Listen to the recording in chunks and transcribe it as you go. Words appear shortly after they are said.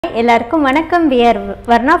எல்லாருக்கும் வணக்கம். we are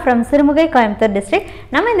Varnaa from Sirumugai, Coimbatore district.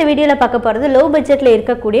 நம்ம இந்த வீடியோல பார்க்க போறது லோ பட்ஜெட்ல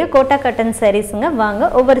இருக்கக்கூடிய கோட்டா காட்டன் sareesங்க. வாங்க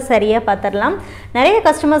ஒவ்வொரு சரியா பார்த்தறலாம். நிறைய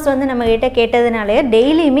கஸ்டமர்ஸ் வந்து நம்ம கிட்ட கேட்டதனால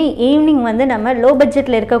டெய்லியுமே ஈவினிங் வந்து நம்ம லோ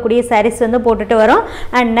பட்ஜெட்ல இருக்கக்கூடிய sarees வந்து போட்டுட்டு வரோம்.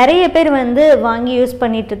 and நிறைய பேர் வந்து வாங்கி யூஸ்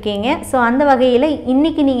பண்ணிட்டு இருக்கீங்க. சோ அந்த வகையில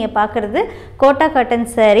இன்னைக்கு நீங்க பார்க்கிறது quota cotton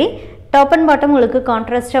saree. Top and bottom உங்களுக்கு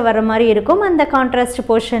கான்ட்ராஸ்டா வர மாதிரி இருக்கும். அந்த கான்ட்ராஸ்ட்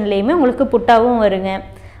போர்ஷன்லயுமே உங்களுக்கு புட்டாவும் வருங்க.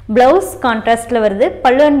 Blouse contrastல வருது.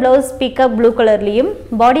 பல்லு அண்ட் blouse peacock blue கலர்லயும்,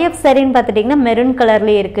 body of saree பார்த்துட்டீங்கன்னா மெரூன்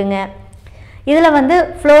கலர்லயே இருக்குங்க. இதுல வந்து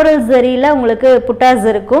floral zariல உங்களுக்கு புட்டாஸ்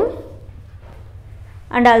இருக்கும்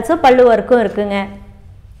and also பல்லு வர்க்கும் இருக்குங்க.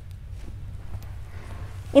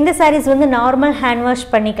 இந்த sarees வந்து நார்மல் ஹேண்ட் வாஷ்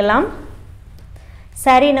பண்ணிக்கலாம்.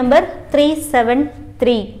 saree number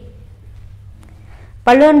 373.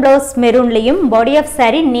 பல்லு and blouse மெரூன்லயும், body of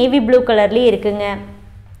saree navy blue கலர்லயே இருக்குங்க.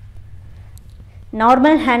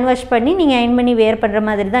 நார்மல் ஹேண்ட் வாஷ் பண்ணி நீங்கள் அயன் பண்ணி வேர் பண்ணுற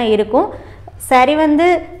மாதிரி தான் இருக்கும். சாரீ வந்து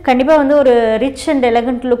கண்டிப்பாக வந்து ஒரு ரிச் அண்ட்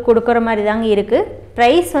எலகண்ட் லுக் கொடுக்குற மாதிரி தாங்க இருக்குது.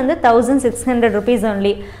 ப்ரைஸ் வந்து 1600 rupees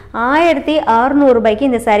only. 1600 ரூபாய்க்கு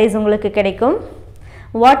இந்த சாரீஸ் உங்களுக்கு கிடைக்கும்.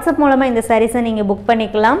 வாட்ஸ்அப் மூலமாக இந்த சாரீஸை நீங்கள் புக்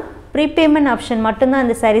பண்ணிக்கலாம். ப்ரீபேமெண்ட் ஆப்ஷன் மட்டும்தான்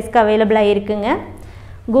இந்த சாரீஸ்க்கு அவைலபிளாக இருக்குங்க.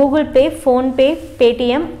 Google Pay, PhonePe,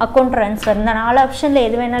 Paytm, account transfer இந்த 4 ஆப்ஷனில்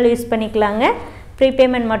எது வேணாலும் யூஸ் பண்ணிக்கலாங்க.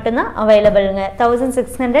 ப்ரீபேமெண்ட் மட்டும்தான் அவைலபிளுங்க.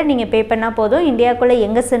 1600 நீங்கள் பே பண்ணால் போதும். இந்தியாவுக்குள்ளே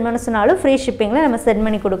எங்கே சென்ட் பண்ண சொன்னாலும் ஃப்ரீ ஷிப்பிங்கில் நம்ம சென்ட்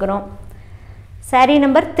பண்ணி கொடுக்குறோம். சாரீ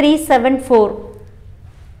நம்பர் 374.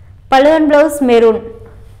 பல்லு and blouse maroon,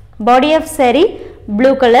 body of sari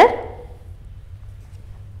blue colour.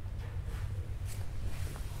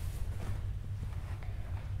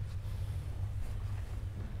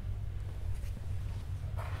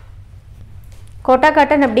 Quota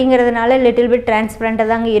cotton அப்படிங்கிறதுனால லிட்டில் பிட் டிரான்ஸ்பரண்டாக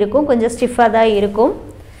தாங்க இருக்கும், கொஞ்சம் ஸ்டிஃபாக தான் இருக்கும்.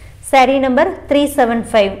 சாரீ நம்பர்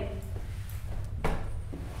 375.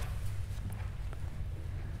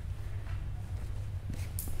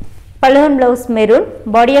 பல்லு and blouse maroon,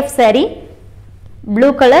 body of sari blue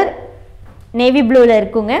colour navy ப்ளூவில்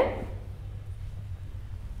இருக்குங்க.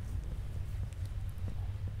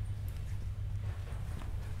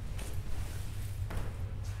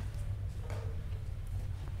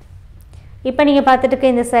 இப்போ நீங்கள் பார்த்துட்டு இருக்க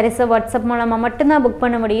இந்த சாரீஸை வாட்ஸ்அப் மூலமாக மட்டும்தான் புக்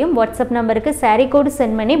பண்ண முடியும். வாட்ஸ்அப் நம்பருக்கு சாரீ கோடு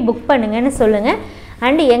சென்ட் பண்ணி புக் பண்ணுங்கன்னு சொல்லுங்கள்.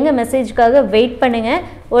 அண்டு எங்கள் மெசேஜ்க்காக வெயிட் பண்ணுங்கள்.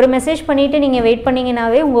 ஒரு மெசேஜ் பண்ணிவிட்டு நீங்கள் வெயிட்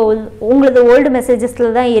பண்ணிங்கனாவே உங்களது ஓல்டு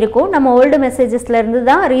மெசேஜஸில் தான் இருக்கும். நம்ம ஓல்டு மெசேஜஸ்லேருந்து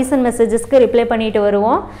தான் ரீசன்ட் மெசேஜஸ்க்கு ரிப்ளை பண்ணிட்டு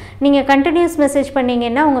வருவோம். நீங்கள் கண்டினியூஸ் மெசேஜ்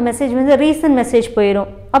பண்ணிங்கன்னா உங்கள் மெசேஜ் வந்து ரீசன்ட் மெசேஜ் போயிடும்.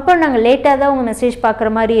 அப்போ நாங்கள் லேட்டாக தான் உங்கள் மெசேஜ்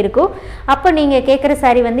பார்க்குற மாதிரி இருக்கும். அப்போ நீங்கள் கேட்குற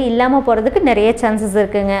சாரீ வந்து இல்லாமல் போகிறதுக்கு நிறைய சான்சஸ்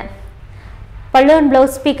இருக்குங்க. பல்லு அண்ட்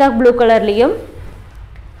ப்ளவுஸ் பீகாக் ப்ளூ கலர்லேயும்,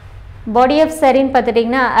 பாடி ஆஃப் சாரின்னு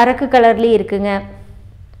பார்த்துட்டிங்கன்னா அரக்கு கலர்லேயும் இருக்குங்க.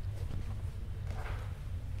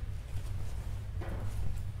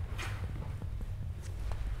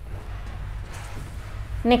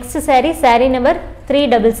 Next sari, sari number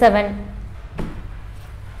 377.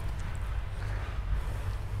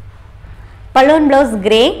 பல்லு and blouse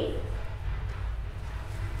grey,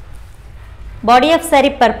 body of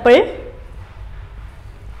sari purple.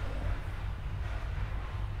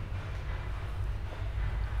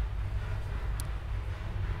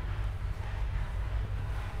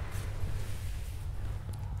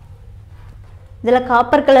 இதில்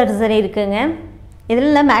காப்பர் கலர் சரி இருக்குங்க.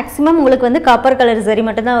 இதில் மேக்ஸிமம் உங்களுக்கு வந்து காப்பர் கலர் சரி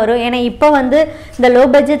மட்டும்தான் வரும். ஏன்னா இப்போ வந்து இந்த லோ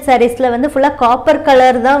பட்ஜெட் சாரீஸில் வந்து ஃபுல்லாக காப்பர்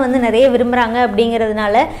கலர் தான் வந்து நிறைய விரும்புகிறாங்க.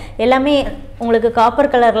 அப்படிங்கிறதுனால எல்லாமே உங்களுக்கு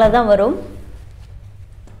காப்பர் கலரில் தான் வரும்.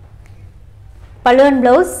 பல்லு and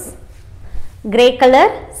blouse grey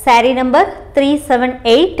colour, sari number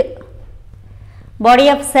 378. Body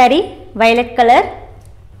of sari violet colour.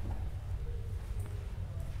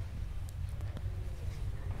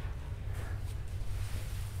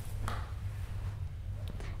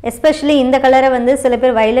 Especially இந்த கலரை வந்து சில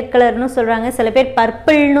பேர் வயலட் கலர்னு சொல்கிறாங்க, சில பேர்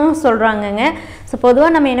பர்பிள்னு சொல்கிறாங்கங்க. ஸோ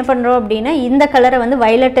பொதுவாக நம்ம என்ன பண்ணுறோம் அப்படின்னா இந்த கலரை வந்து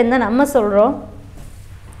வயலட்டுன்னு தான் நம்ம சொல்கிறோம்.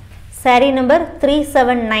 சாரீ நம்பர்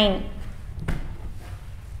 379.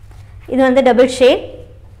 இது வந்து டபுள் ஷேட்.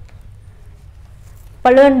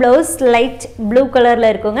 பல்லு அண்ட் ப்ளவுஸ் லைட் ப்ளூ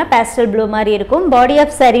கலரில் இருக்குங்க, பேஸ்டல் ப்ளூ மாதிரி இருக்கும். பாடி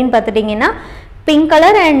ஆஃப் சாரின்னு பார்த்துட்டிங்கன்னா pink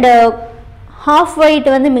colour and half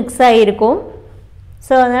white வந்து மிக்ஸ் ஆகிருக்கும்.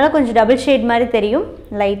 ஸோ அதனால் கொஞ்சம் டபுள் ஷேட் மாதிரி தெரியும்,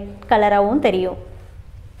 லைட் கலராகவும் தெரியும்.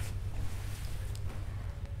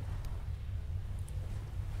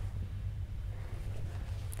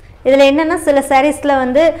 இதில் என்னென்னா சில சாரீஸில்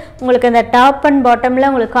வந்து உங்களுக்கு அந்த டாப் அண்ட் பாட்டமில்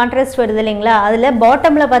உங்களுக்கு கான்ட்ராஸ்ட் வருது இல்லைங்களா, அதில்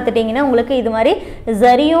பாட்டமில் பார்த்துட்டிங்கன்னா உங்களுக்கு இது மாதிரி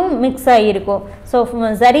ஜரியும் மிக்ஸ் ஆகியிருக்கும். ஸோ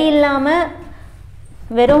ஜரி இல்லாமல்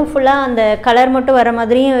வெறும் ஃபுல்லாக அந்த கலர் மட்டும் வர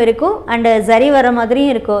மாதிரியும் இருக்கும் அண்டு ஜரி வர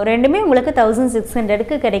மாதிரியும் இருக்கும். ரெண்டுமே உங்களுக்கு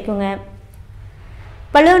 1600க்கு கிடைக்குங்க.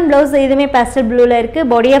 பல்லு அண்ட் ப்ளவுஸ் இதுவுமே பேஸ்டல் ப்ளூவில் இருக்குது.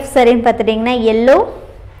 பாடி ஆஃப் சாரின்னு பார்த்துட்டிங்கன்னா எல்லோ.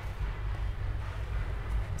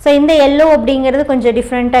 ஸோ இந்த எல்லோ அப்படிங்கிறது கொஞ்சம்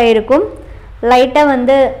டிஃப்ரெண்ட்டாக இருக்கும். லைட்டாக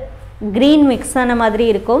வந்து க்ரீன் மிக்ஸ் ஆன மாதிரி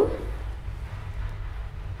இருக்கும்.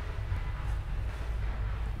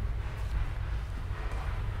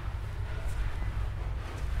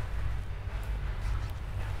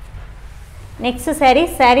 Next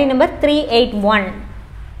sari number 381.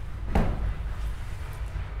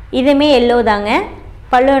 இதுவுமே எல்லோ தாங்க.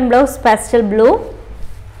 பல்லு அண்ட் ப்ளவுஸ் பேஸ்டல் ப்ளூ.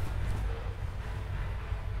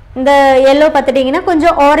 இந்த எல்லோ பார்த்துட்டிங்கன்னா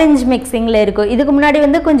கொஞ்சம் ஆரஞ்சு மிக்சிங்கில் இருக்கும். இதுக்கு முன்னாடி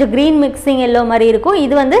வந்து கொஞ்சம் க்ரீன் மிக்சிங் எல்லோ மாதிரி இருக்கும்.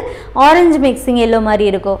 இது வந்து ஆரஞ்சு மிக்சிங் எல்லோ மாதிரி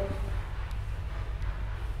இருக்கும்.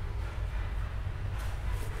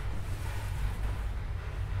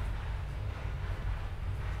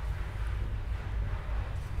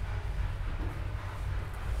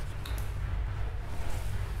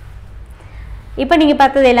 இப்போ நீங்கள்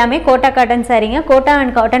பார்த்தது எல்லாமே quota cotton சாரீங்க. Quota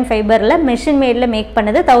and cotton ஃபைபரில் machine மேடில் make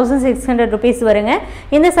பண்ணது. 1600 ருபீஸ் வருங்க.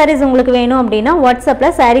 இந்த சாரீஸ் உங்களுக்கு வேணும் அப்படின்னா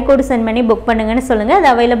வாட்ஸ்அப்பில் சாரீ கோடு சென்ட் பண்ணி புக் பண்ணுங்கன்னு சொல்லுங்கள். அது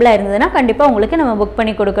அவைலபிளாக இருந்ததுன்னா கண்டிப்பாக உங்களுக்கு நம்ம புக்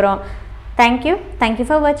பண்ணி கொடுக்குறோம். தேங்க்யூ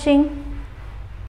ஃபார் வாட்சிங்.